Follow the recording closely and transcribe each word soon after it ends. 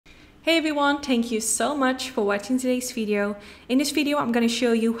Hey everyone, thank you so much for watching today's video. In this video, I'm going to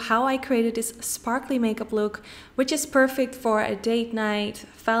show you how I created this sparkly makeup look, which is perfect for a date night,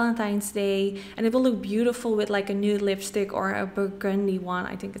 Valentine's Day, and it will look beautiful with like a nude lipstick or a burgundy one.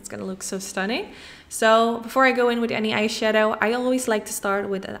 I think it's going to look so stunning. So before I go in with any eyeshadow, I always like to start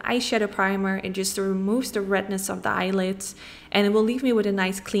with an eyeshadow primer. It just removes the redness of the eyelids and it will leave me with a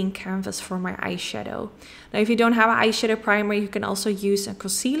nice clean canvas for my eyeshadow. Now, if you don't have an eyeshadow primer, you can also use a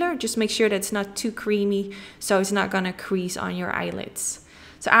concealer. Just make sure that it's not too creamy, so it's not gonna crease on your eyelids.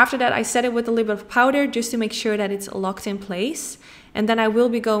 So after that, I set it with a little bit of powder just to make sure that it's locked in place. And then I will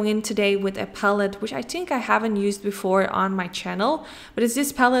be going in today with a palette, which I think I haven't used before on my channel, but it's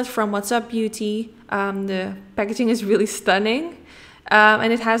this palette from What's Up Beauty. The packaging is really stunning.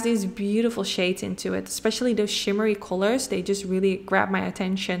 And it has these beautiful shades into it, especially those shimmery colors. They just really grab my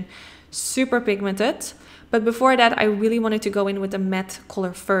attention. Super pigmented. But before that, I really wanted to go in with a matte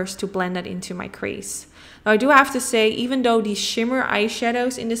color first to blend that into my crease. Now, I do have to say, even though these shimmer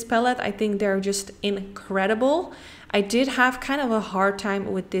eyeshadows in this palette, I think they're just incredible, I did have kind of a hard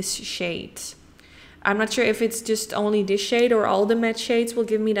time with this shade. I'm not sure if it's just only this shade or all the matte shades will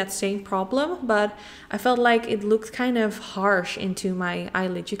give me that same problem, but I felt like it looked kind of harsh into my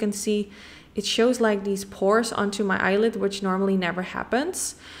eyelid. You can see it shows like these pores onto my eyelid, which normally never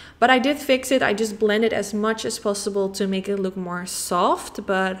happens. But I did fix it. I just blended as much as possible to make it look more soft,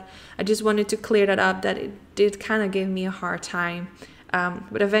 but I just wanted to clear that up, that it did kind of give me a hard time.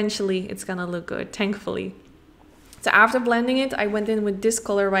 But eventually it's gonna look good, thankfully. So after blending it, I went in with this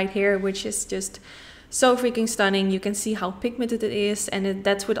color right here, which is just so freaking stunning. You can see how pigmented it is, and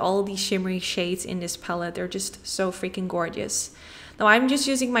that's with all these shimmery shades in this palette. They're just so freaking gorgeous. Now I'm just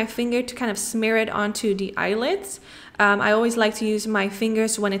using my finger to kind of smear it onto the eyelids. I always like to use my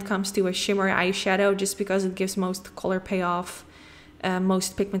fingers when it comes to a shimmery eyeshadow, just because it gives most color payoff,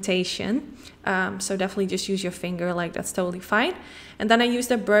 most pigmentation. So definitely just use your finger, like that's totally fine. And then I use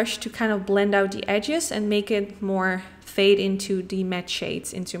the brush to kind of blend out the edges and make it more fade into the matte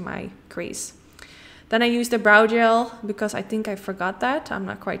shades into my crease. Then I used the brow gel because I think I forgot that. I'm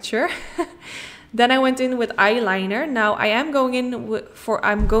not quite sure. Then I went in with eyeliner. Now I am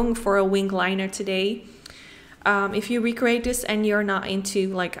going for a wing liner today. If you recreate this and you're not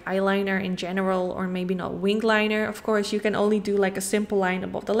into like eyeliner in general, or maybe not wing liner, of course you can only do like a simple line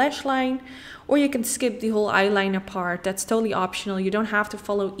above the lash line, or you can skip the whole eyeliner part. That's totally optional. You don't have to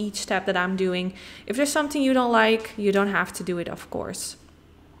follow each step that I'm doing. If there's something you don't like, you don't have to do it, of course.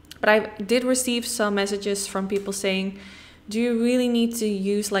 But I did receive some messages from people saying, do you really need to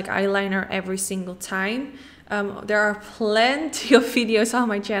use like eyeliner every single time? There are plenty of videos on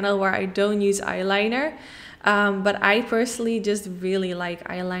my channel where I don't use eyeliner. But I personally just really like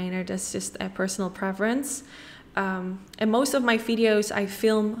eyeliner. That's just a personal preference. And most of my videos I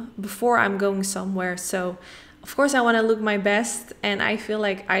film before I'm going somewhere. So of course I want to look my best, and I feel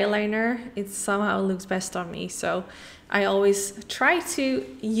like eyeliner, it somehow looks best on me. So I always try to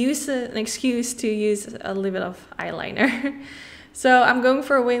use an excuse to use a little bit of eyeliner. So I'm going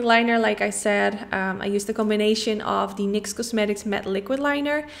for a wing liner, like I said. I used a combination of the NYX Cosmetics Matte Liquid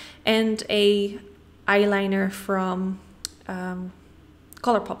Liner and a eyeliner from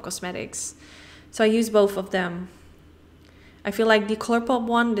Colourpop Cosmetics. So I use both of them. I feel like the Colourpop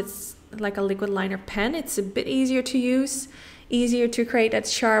one, that's like a liquid liner pen, it's a bit easier to use, easier to create that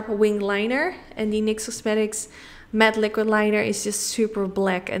sharp wing liner. And the NYX Cosmetics Matte Liquid Liner is just super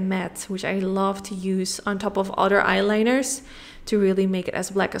black and matte, which I love to use on top of other eyeliners to really make it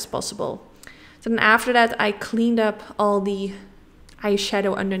as black as possible. So then after that, I cleaned up all the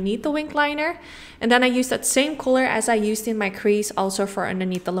eyeshadow underneath the wing liner, and then I used that same color as I used in my crease also for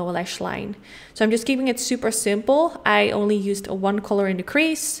underneath the lower lash line. So I'm just keeping it super simple. I only used one color in the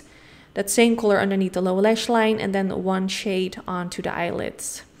crease, that same color underneath the lower lash line, and then one shade onto the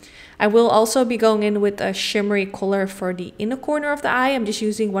eyelids. I will also be going in with a shimmery color for the inner corner of the eye. I'm just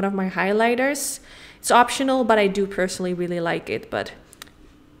using one of my highlighters. It's optional, but I do personally really like it. But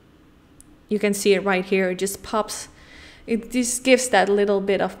you can see it right here. It just pops. It just gives that little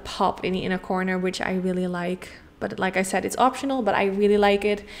bit of pop in the inner corner, which I really like. But like I said, it's optional, but I really like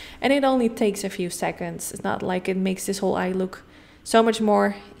it. And it only takes a few seconds. It's not like it makes this whole eye look so much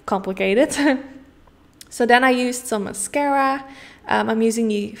more complicated. So then I used some mascara. I'm using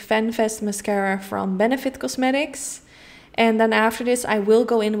the FanFest mascara from Benefit Cosmetics. And then after this, I will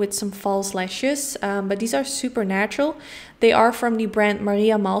go in with some false lashes, but these are super natural. They are from the brand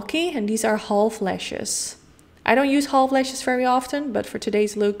Maria Malki, and these are half lashes. I don't use half lashes very often, but for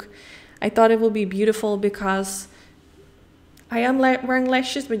today's look, I thought it would be beautiful because I am wearing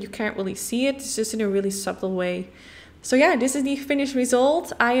lashes, but you can't really see it. It's just in a really subtle way. So yeah, this is the finished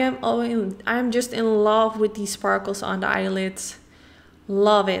result. I'm just in love with these sparkles on the eyelids.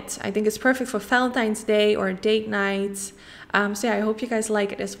 Love it. I think it's perfect for Valentine's Day or date nights. So yeah, I hope you guys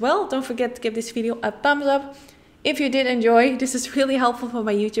like it as well. Don't forget to give this video a thumbs up if you did enjoy. This is really helpful for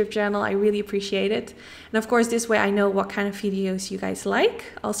my YouTube channel. I really appreciate it. And of course, this way I know what kind of videos you guys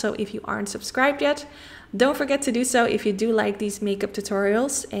like. Also, if you aren't subscribed yet, don't forget to do so if you do like these makeup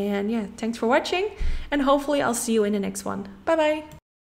tutorials. And yeah, thanks for watching. And hopefully I'll see you in the next one. Bye bye.